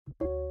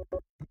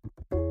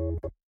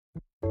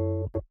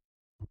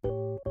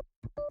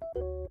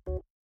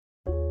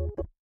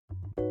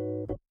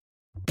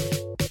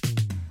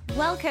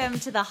Welcome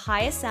to the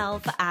Higher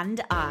Self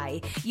and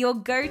I, your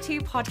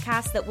go-to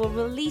podcast that will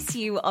release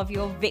you of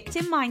your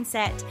victim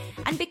mindset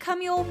and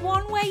become your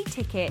one-way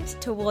ticket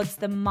towards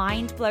the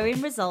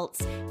mind-blowing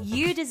results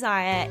you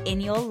desire in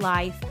your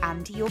life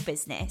and your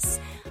business.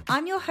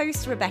 I'm your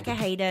host, Rebecca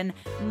Hayden,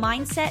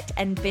 mindset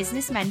and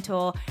business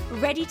mentor,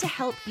 ready to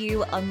help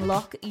you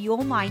unlock your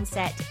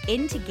mindset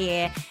into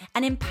gear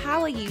and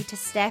empower you to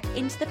step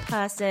into the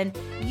person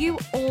you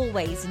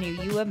always knew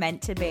you were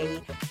meant to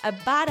be, a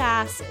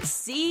badass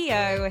CEO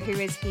who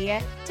is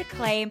here to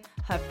claim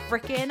her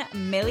frickin'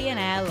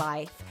 millionaire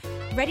life.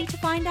 Ready to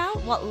find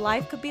out what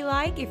life could be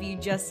like if you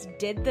just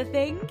did the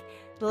thing?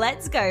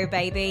 Let's go,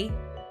 baby.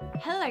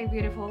 Hello,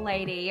 beautiful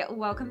lady.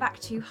 Welcome back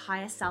to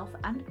Higher Self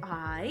and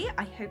I.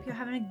 I hope you're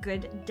having a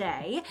good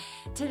day.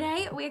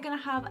 Today, we're going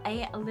to have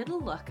a little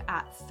look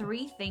at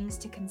 3 things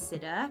to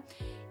consider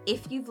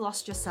if you've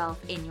lost yourself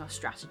in your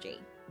strategy.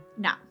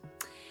 Now,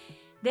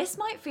 this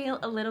might feel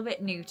a little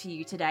bit new to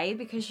you today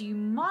because you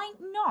might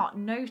not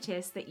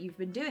notice that you've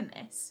been doing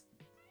this.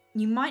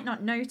 You might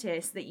not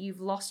notice that you've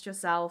lost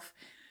yourself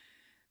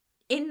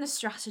in the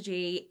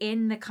strategy,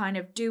 in the kind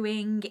of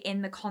doing,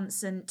 in the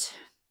constant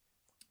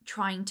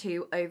trying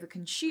to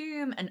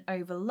overconsume and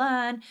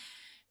overlearn,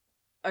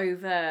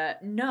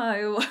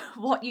 know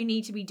what you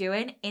need to be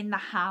doing in the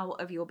how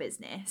of your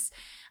business.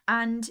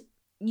 And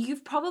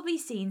you've probably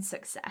seen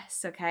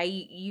success, okay?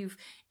 You've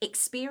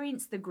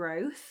experienced the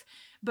growth,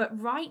 but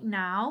right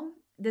now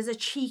there's a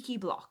cheeky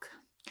block.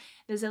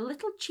 There's a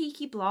little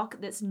cheeky block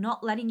that's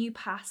not letting you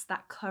pass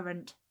that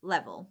current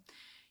level.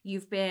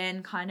 You've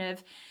been kind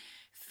of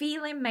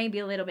feeling maybe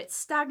a little bit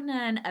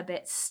stagnant, a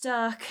bit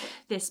stuck,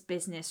 this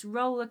business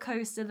roller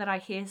coaster that I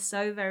hear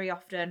so very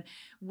often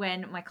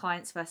when my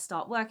clients first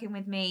start working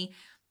with me,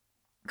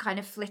 kind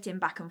of flitting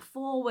back and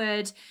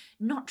forward,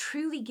 not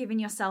truly giving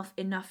yourself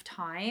enough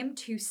time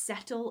to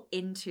settle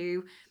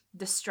into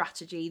the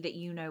strategy that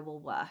you know will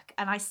work.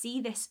 And I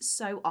see this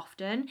so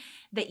often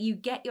that you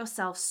get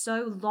yourself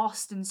so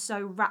lost and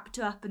so wrapped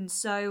up and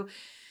so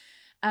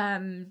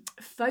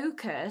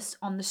focused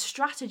on the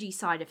strategy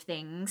side of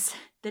things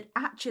that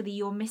actually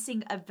you're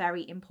missing a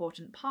very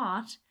important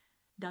part,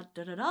 the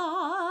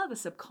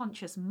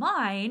subconscious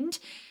mind,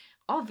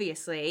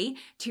 obviously,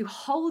 to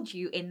hold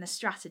you in the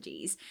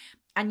strategies.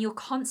 And you're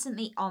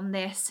constantly on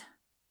this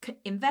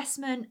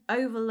investment,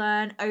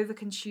 overlearn,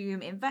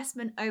 overconsume,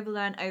 investment,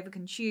 overlearn,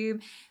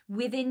 overconsume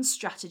within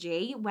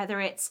strategy, whether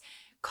it's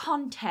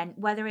content,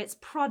 whether it's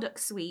product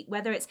suite,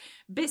 whether it's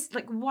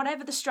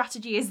whatever the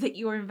strategy is that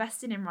you're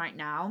investing in right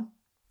now,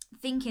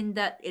 thinking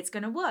that it's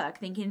going to work,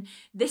 thinking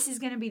this is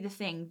going to be the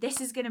thing,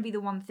 this is going to be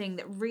the one thing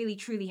that really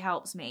truly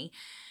helps me.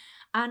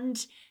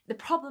 And the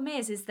problem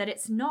is that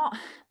it's not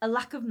a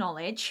lack of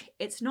knowledge,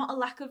 it's not a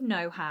lack of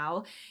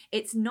know-how,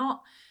 it's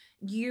not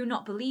you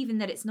not believing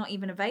that it's not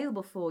even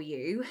available for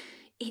you,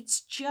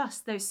 it's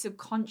just those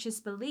subconscious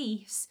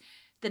beliefs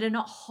that are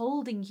not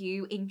holding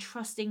you in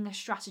trusting the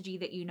strategy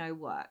that you know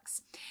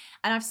works.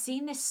 And I've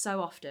seen this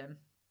so often.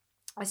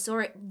 I saw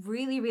it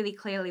really, really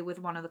clearly with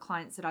one of the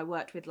clients that I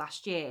worked with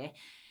last year,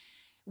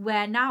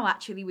 where now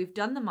actually we've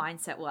done the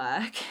mindset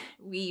work,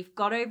 we've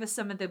got over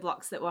some of the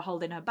blocks that were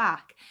holding her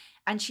back,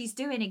 and she's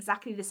doing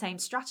exactly the same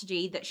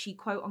strategy that she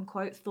quote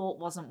unquote thought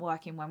wasn't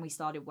working when we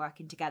started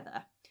working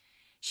together.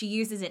 She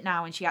uses it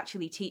now and she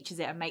actually teaches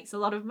it and makes a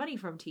lot of money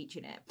from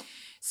teaching it.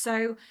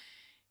 So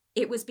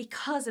it was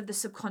because of the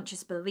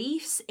subconscious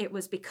beliefs. It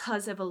was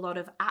because of a lot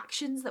of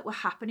actions that were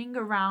happening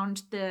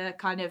around the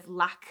kind of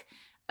lack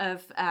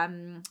of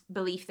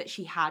belief that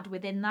she had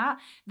within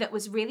that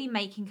was really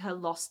making her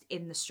lost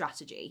in the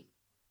strategy.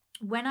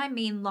 When I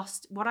mean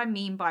lost, what I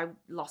mean by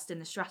lost in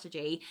the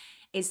strategy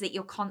is that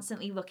you're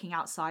constantly looking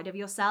outside of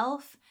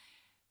yourself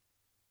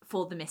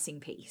for the missing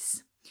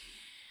piece.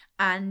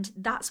 And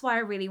that's why I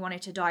really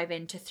wanted to dive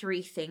into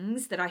 3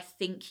 things that I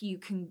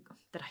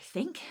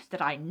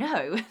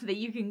know that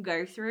you can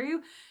go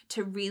through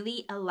to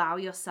really allow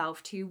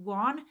yourself to,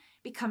 1,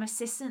 become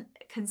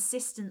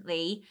consistent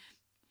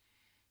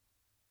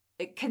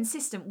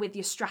with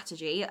your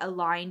strategy,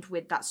 aligned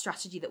with that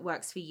strategy that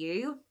works for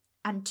you,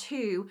 and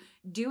 2,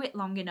 do it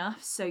long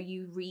enough so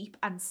you reap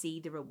and see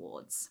the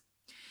rewards.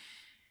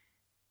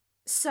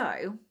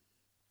 So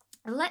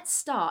let's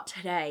start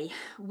today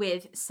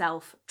with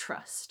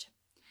self-trust.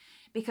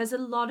 Because a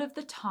lot of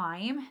the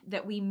time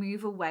that we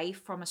move away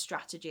from a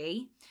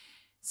strategy,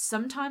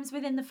 sometimes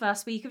within the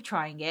first week of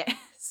trying it,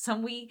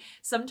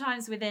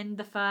 sometimes within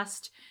the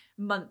first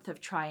month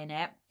of trying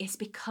it, is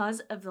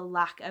because of the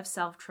lack of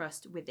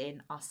self-trust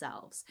within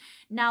ourselves.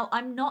 Now,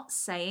 I'm not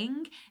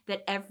saying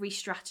that every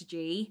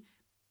strategy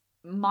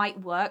might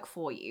work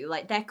for you.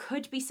 Like, there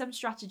could be some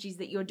strategies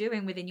that you're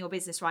doing within your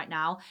business right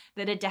now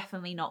that are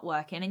definitely not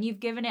working and you've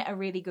given it a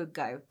really good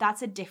go.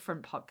 That's a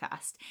different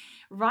podcast.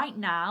 Right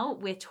now,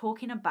 we're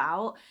talking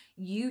about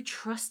you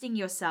trusting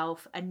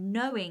yourself and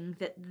knowing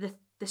that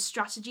the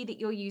strategy that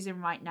you're using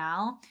right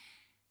now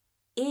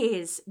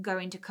is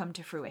going to come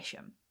to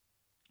fruition.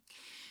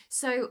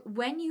 So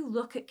when you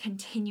look at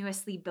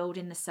continuously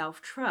building the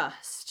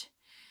self-trust,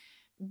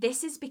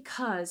 this is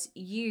because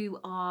you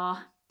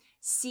are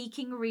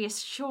seeking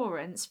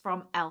reassurance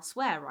from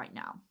elsewhere right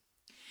now.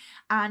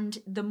 And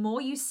the more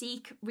you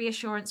seek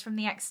reassurance from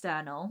the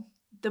external,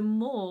 the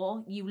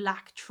more you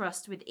lack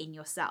trust within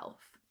yourself.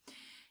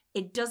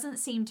 It doesn't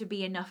seem to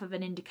be enough of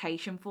an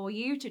indication for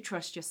you to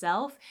trust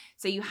yourself,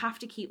 so you have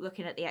to keep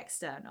looking at the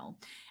external.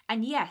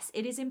 And yes,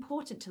 it is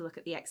important to look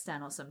at the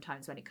external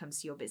sometimes when it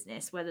comes to your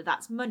business, whether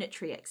that's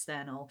monetary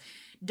external,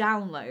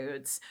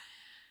 downloads,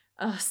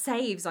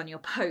 saves on your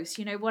post,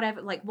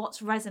 whatever, like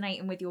what's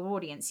resonating with your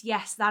audience.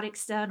 Yes, that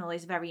external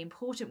is very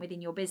important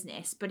within your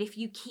business, but if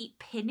you keep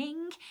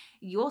pinning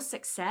your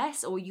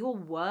success or your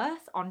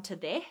worth onto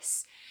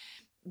this,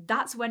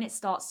 that's when it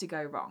starts to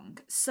go wrong.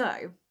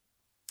 So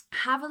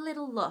have a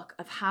little look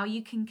of how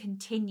you can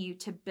continue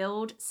to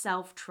build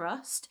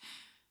self-trust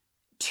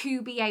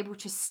to be able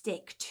to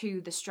stick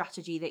to the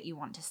strategy that you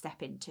want to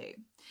step into.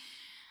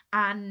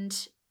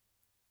 And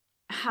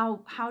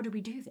how do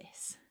we do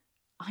this?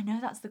 I know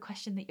that's the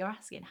question that you're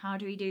asking. How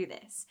do we do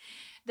this?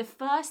 The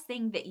first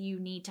thing that you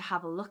need to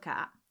have a look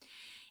at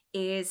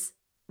is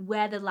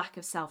where the lack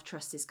of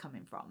self-trust is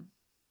coming from.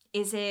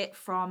 Is it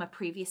from a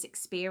previous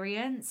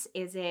experience?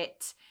 Is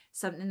it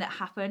something that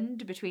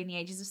happened between the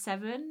ages of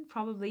 7?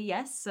 Probably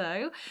yes.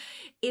 So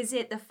is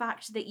it the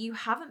fact that you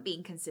haven't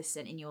been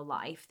consistent in your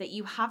life, that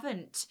you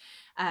haven't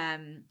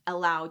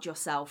allowed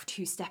yourself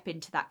to step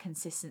into that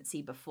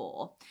consistency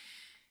before?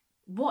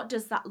 What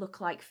does that look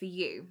like for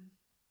you?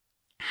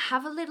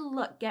 Have a little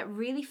look, get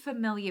really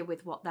familiar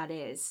with what that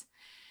is,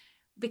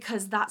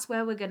 because that's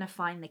where we're going to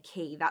find the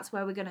key. That's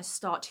where we're going to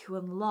start to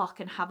unlock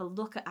and have a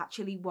look at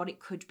actually what it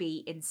could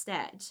be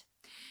instead.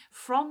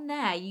 From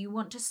there, you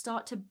want to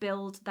start to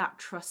build that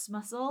trust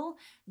muscle,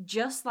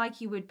 just like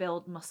you would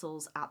build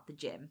muscles at the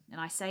gym. And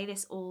I say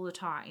this all the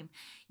time.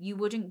 You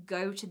wouldn't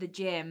go to the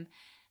gym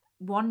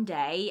one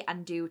day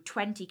and do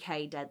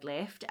 20k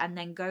deadlift and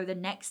then go the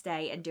next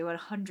day and do a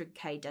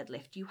 100k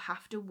deadlift. You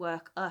have to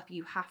work up.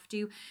 You have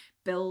to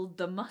build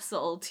the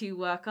muscle to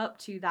work up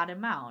to that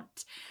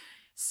amount.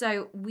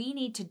 So we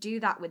need to do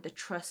that with the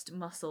trust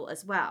muscle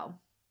as well.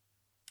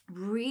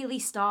 Really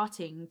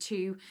starting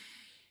to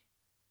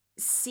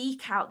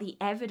seek out the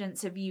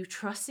evidence of you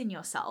trusting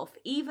yourself,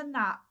 even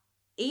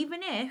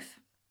if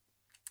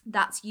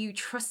that's you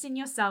trusting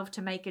yourself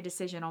to make a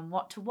decision on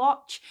what to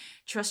watch,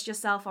 trust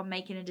yourself on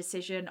making a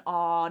decision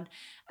on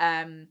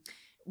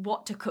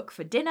what to cook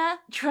for dinner,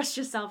 trust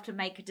yourself to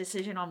make a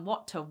decision on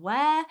what to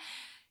wear,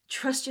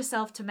 trust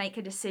yourself to make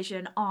a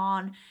decision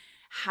on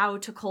how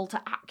to call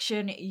to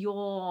action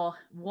your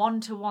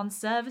one-to-one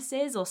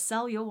services or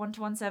sell your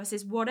one-to-one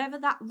services. Whatever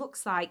that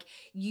looks like,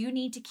 you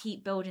need to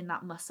keep building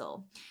that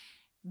muscle.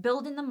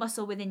 Building the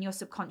muscle within your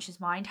subconscious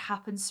mind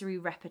happens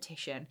through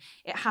repetition.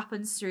 It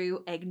happens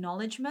through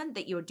acknowledgement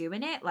that you're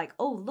doing it, like,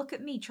 oh, look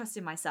at me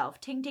trusting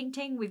myself. Ting, ting,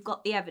 ting, we've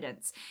got the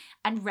evidence.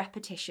 And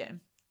repetition.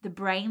 The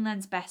brain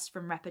learns best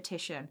from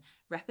repetition.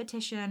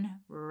 Repetition,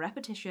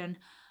 repetition,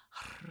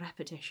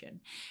 repetition.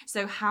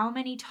 So how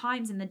many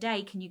times in the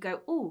day can you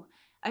go, oh,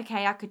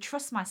 okay, I could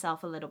trust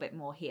myself a little bit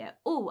more here.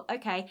 Oh,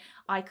 okay,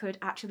 I could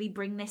actually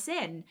bring this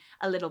in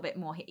a little bit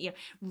more here.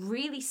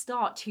 Really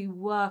start to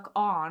work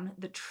on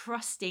the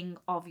trusting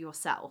of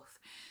yourself.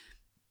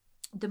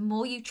 The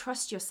more you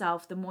trust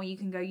yourself, the more you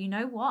can go, you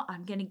know what?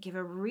 I'm going to give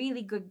a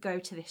really good go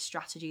to this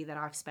strategy that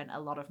I've spent a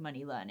lot of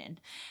money learning.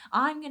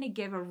 I'm going to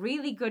give a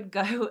really good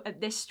go at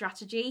this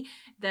strategy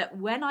that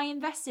when I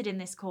invested in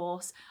this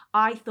course,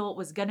 I thought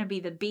was going to be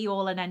the be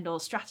all and end all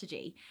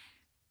strategy.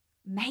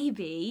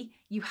 Maybe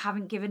you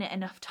haven't given it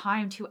enough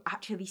time to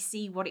actually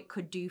see what it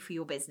could do for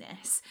your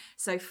business.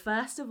 So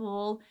first of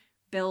all,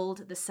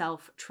 build the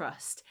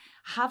self-trust.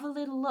 Have a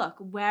little look.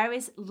 Where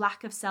is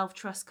lack of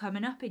self-trust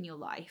coming up in your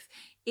life?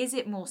 Is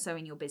it more so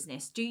in your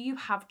business? Do you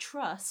have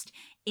trust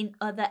in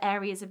other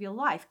areas of your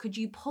life? Could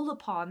you pull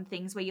upon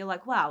things where you're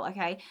like, wow,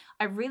 okay,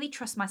 I really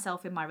trust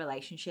myself in my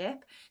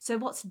relationship. So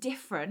what's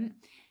different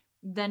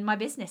than my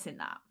business in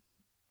that?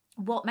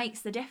 What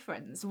makes the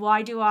difference?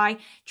 Why do I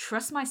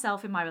trust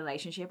myself in my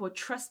relationship or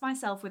trust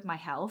myself with my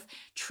health,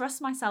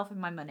 trust myself in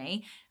my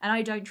money, and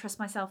I don't trust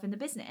myself in the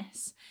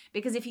business?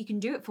 Because if you can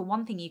do it for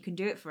one thing, you can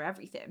do it for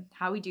everything.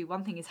 How we do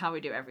one thing is how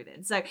we do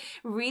everything. So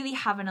really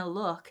having a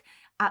look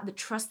at the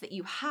trust that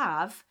you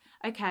have.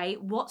 Okay,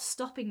 what's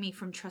stopping me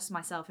from trust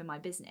myself in my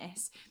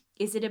business?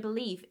 Is it a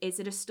belief? Is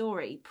it a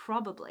story?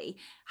 Probably.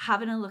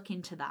 Having a look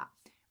into that.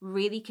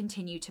 Really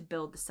continue to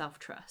build the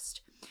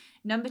self-trust.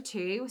 Number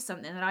 2,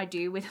 something that I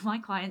do with my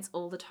clients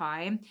all the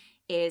time,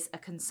 is a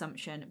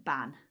consumption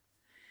ban.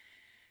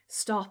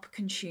 Stop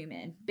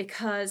consuming,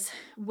 because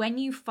when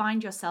you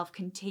find yourself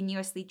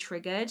continuously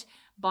triggered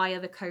by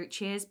other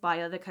coaches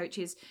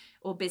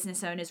or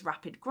business owners'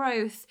 rapid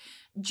growth,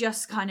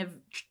 just kind of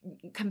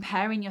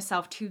comparing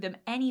yourself to them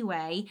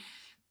anyway,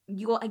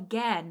 you're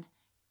again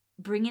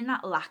bringing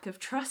that lack of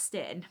trust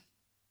in.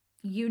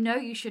 You know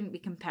you shouldn't be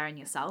comparing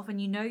yourself,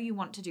 and you know you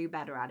want to do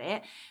better at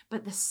it,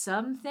 but there's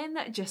something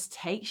that just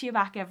takes you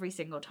back every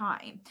single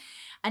time.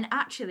 And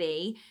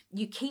actually,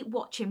 you keep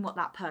watching what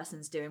that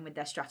person's doing with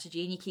their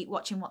strategy, and you keep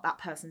watching what that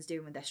person's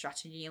doing with their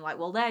strategy. And you're like,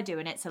 well, they're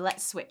doing it, so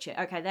let's switch it.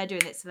 Okay, they're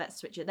doing it, so let's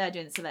switch it. They're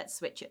doing it, so let's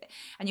switch it.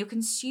 And you're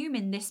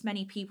consuming this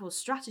many people's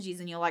strategies,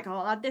 and you're like, oh,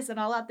 I'll add this, and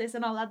I'll add this,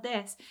 and I'll add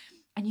this.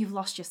 And you've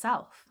lost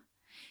yourself.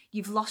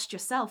 You've lost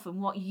yourself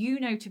and what you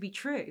know to be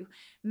true.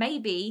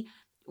 Maybe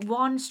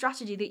one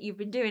strategy that you've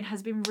been doing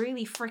has been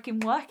really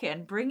freaking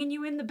working, bringing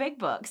you in the big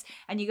bucks,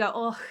 and you go,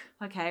 oh,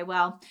 okay,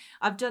 well,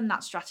 I've done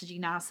that strategy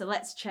now, so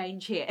let's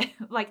change here.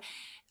 Like,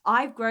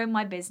 I've grown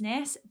my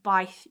business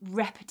by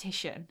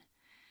repetition.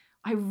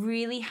 I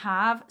really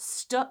have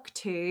stuck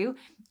to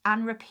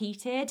and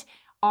repeated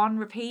on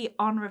repeat,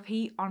 on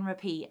repeat, on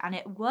repeat, and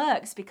it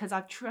works because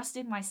I've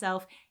trusted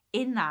myself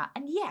in that.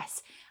 And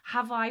yes,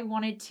 have I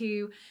wanted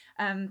to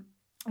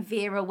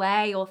veer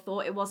away or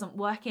thought it wasn't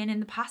working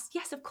in the past?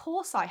 Yes, of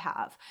course I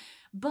have.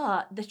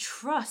 But the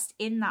trust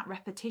in that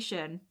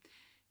repetition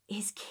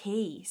is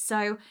key.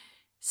 So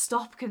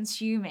stop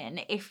consuming.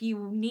 If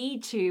you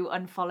need to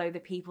unfollow the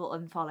people,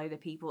 unfollow the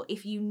people.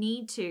 If you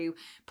need to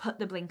put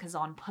the blinkers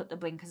on, put the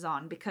blinkers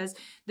on. Because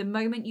the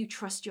moment you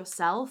trust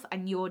yourself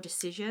and your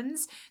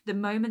decisions, the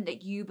moment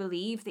that you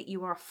believe that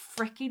you are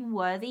freaking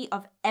worthy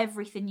of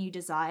everything you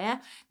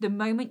desire, the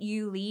moment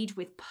you lead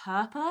with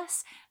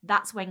purpose,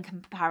 that's when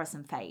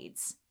comparison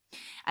fades.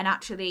 And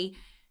actually,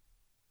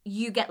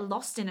 you get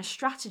lost in a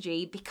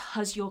strategy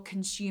because you're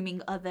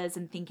consuming others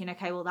and thinking,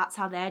 okay, well, that's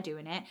how they're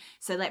doing it,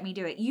 so let me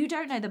do it. You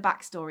don't know the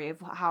backstory of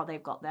how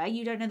they've got there.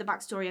 You don't know the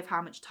backstory of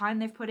how much time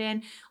they've put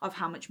in, of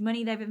how much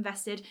money they've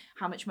invested,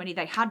 how much money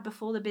they had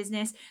before the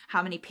business,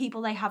 how many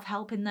people they have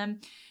helping them.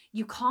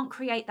 You can't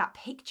create that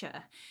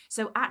picture.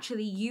 So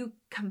actually, you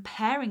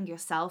comparing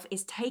yourself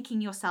is taking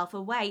yourself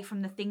away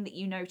from the thing that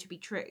you know to be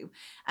true.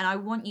 And I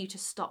want you to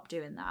stop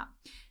doing that.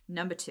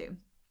 Number 2.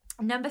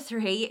 Number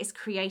 3 is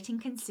creating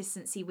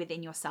consistency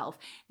within yourself.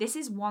 This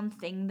is one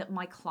thing that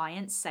my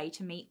clients say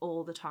to me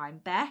all the time.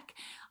 Beck,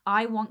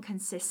 I want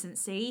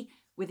consistency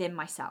within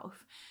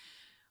myself.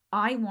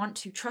 I want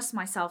to trust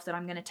myself that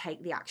I'm going to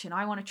take the action.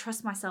 I want to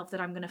trust myself that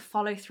I'm going to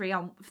follow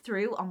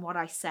through on what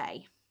I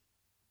say.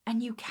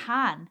 And you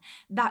can.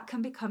 That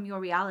can become your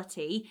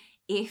reality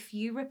if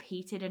you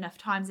repeat it enough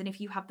times and if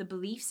you have the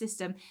belief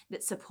system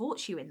that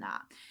supports you in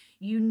that.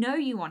 You know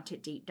you want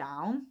it deep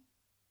down.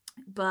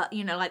 But,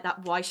 like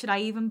that, why should I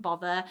even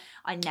bother?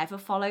 I never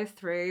follow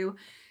through.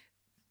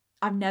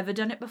 I've never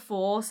done it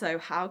before, so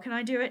how can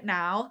I do it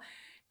now?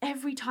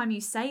 Every time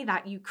you say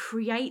that, you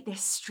create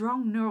this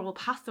strong neural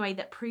pathway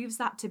that proves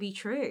that to be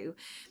true.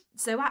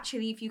 So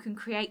actually, if you can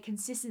create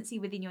consistency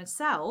within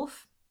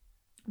yourself,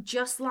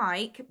 just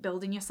like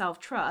building your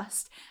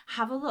self-trust,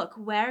 have a look.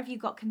 Where have you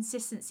got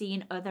consistency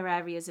in other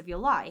areas of your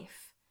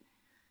life?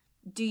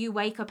 Do you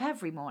wake up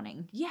every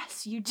morning?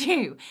 Yes, you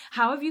do.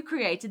 How have you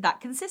created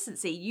that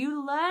consistency?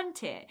 You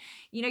learned it.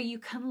 You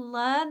can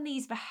learn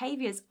these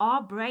behaviors.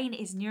 Our brain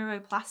is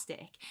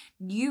neuroplastic.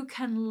 You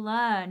can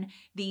learn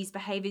these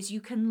behaviors. You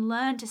can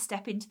learn to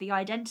step into the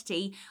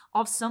identity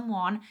of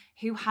someone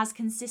who has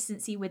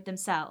consistency with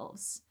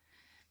themselves.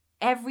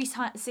 Every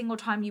single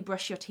time you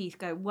brush your teeth,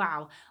 go,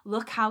 wow,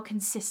 look how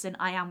consistent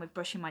I am with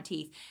brushing my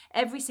teeth.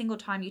 Every single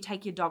time you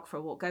take your dog for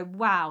a walk, go,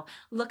 wow,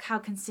 look how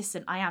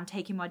consistent I am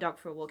taking my dog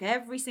for a walk.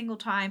 Every single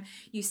time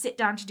you sit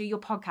down to do your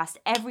podcast,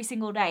 every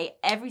single day,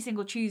 every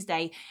single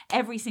Tuesday,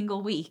 every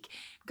single week,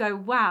 go,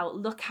 wow,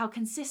 look how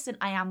consistent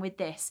I am with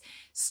this.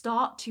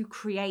 Start to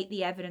create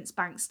the evidence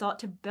bank. Start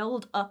to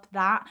build up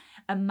that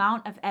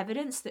amount of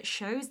evidence that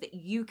shows that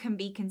you can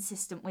be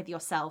consistent with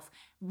yourself.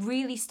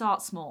 Really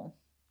start small.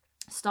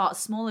 Start as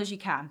small as you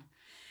can.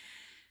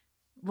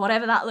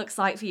 Whatever that looks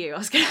like for you. I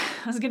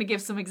was gonna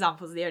give some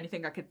examples. The only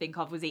thing I could think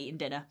of was eating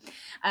dinner.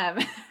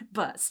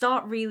 But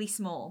start really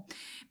small,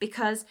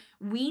 because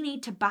we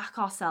need to back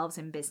ourselves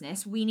in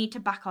business. We need to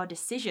back our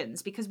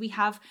decisions, because we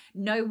have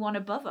no one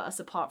above us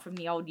apart from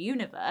the old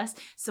universe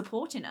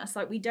supporting us.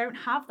 Like, we don't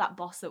have that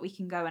boss that we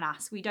can go and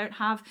ask. We don't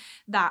have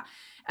that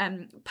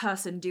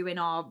person doing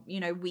our,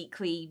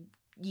 weekly,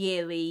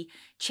 yearly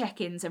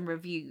check-ins and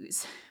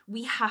reviews.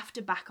 We have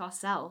to back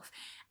ourselves.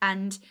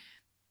 And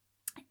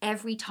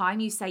every time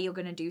you say you're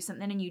going to do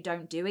something and you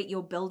don't do it,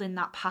 you're building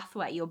that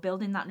pathway. You're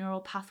building that neural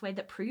pathway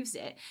that proves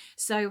it.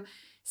 So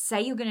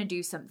say you're going to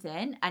do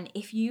something, and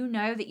if you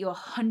know that you're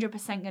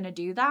 100% going to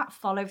do that,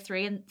 follow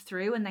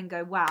through and then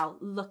go, wow,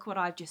 look what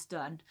I've just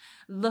done.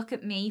 Look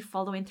at me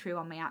following through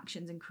on my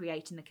actions and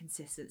creating the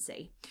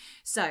consistency.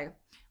 So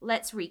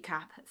let's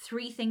recap.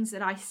 3 things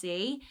that I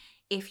see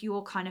if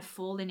you're kind of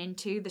falling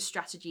into the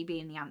strategy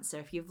being the answer.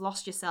 If you've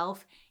lost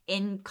yourself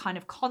in kind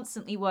of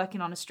constantly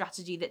working on a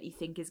strategy that you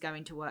think is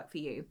going to work for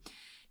you.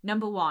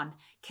 Number 1,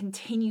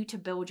 continue to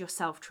build your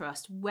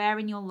self-trust. Where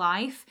in your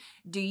life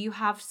do you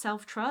have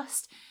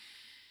self-trust?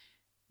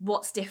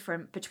 What's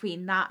different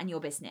between that and your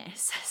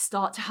business?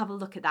 Start to have a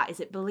look at that. Is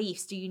it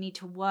beliefs? Do you need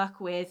to work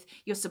with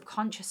your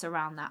subconscious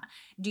around that?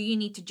 Do you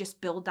need to just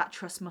build that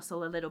trust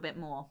muscle a little bit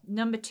more?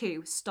 Number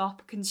 2,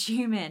 stop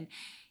consuming.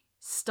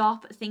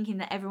 Stop thinking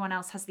that everyone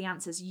else has the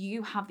answers.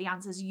 You have the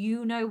answers.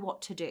 You know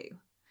what to do.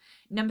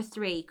 Number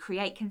 3,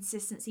 create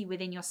consistency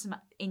within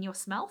in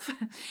yourself.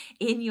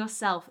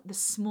 The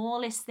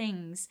smallest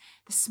things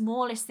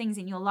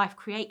in your life,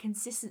 create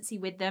consistency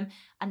with them,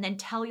 and then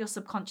tell your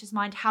subconscious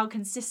mind how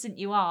consistent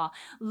you are.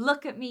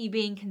 Look at me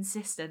being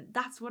consistent.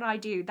 That's what I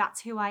do.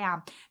 That's who I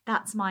am.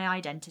 That's my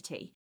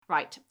identity.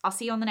 Right. I'll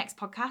see you on the next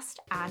podcast,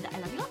 and I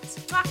love you lots.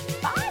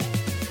 Bye.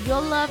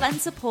 Your love and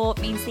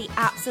support means the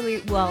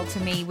absolute world to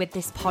me with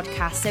this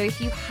podcast. So if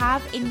you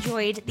have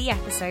enjoyed the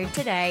episode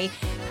today,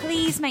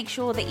 please make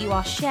sure that you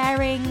are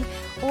sharing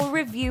or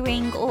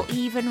reviewing or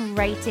even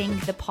rating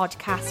the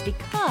podcast,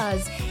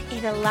 because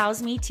it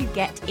allows me to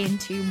get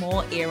into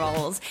more ear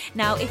rolls.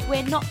 Now, if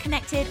we're not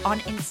connected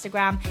on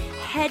Instagram,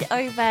 head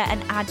over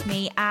and add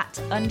me at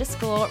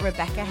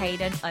 _Rebecca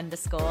Hayden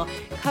 _.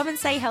 Come and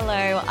say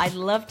hello. I'd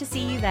love to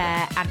see you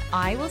there, and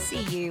I will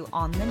see you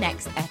on the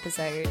next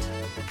episode.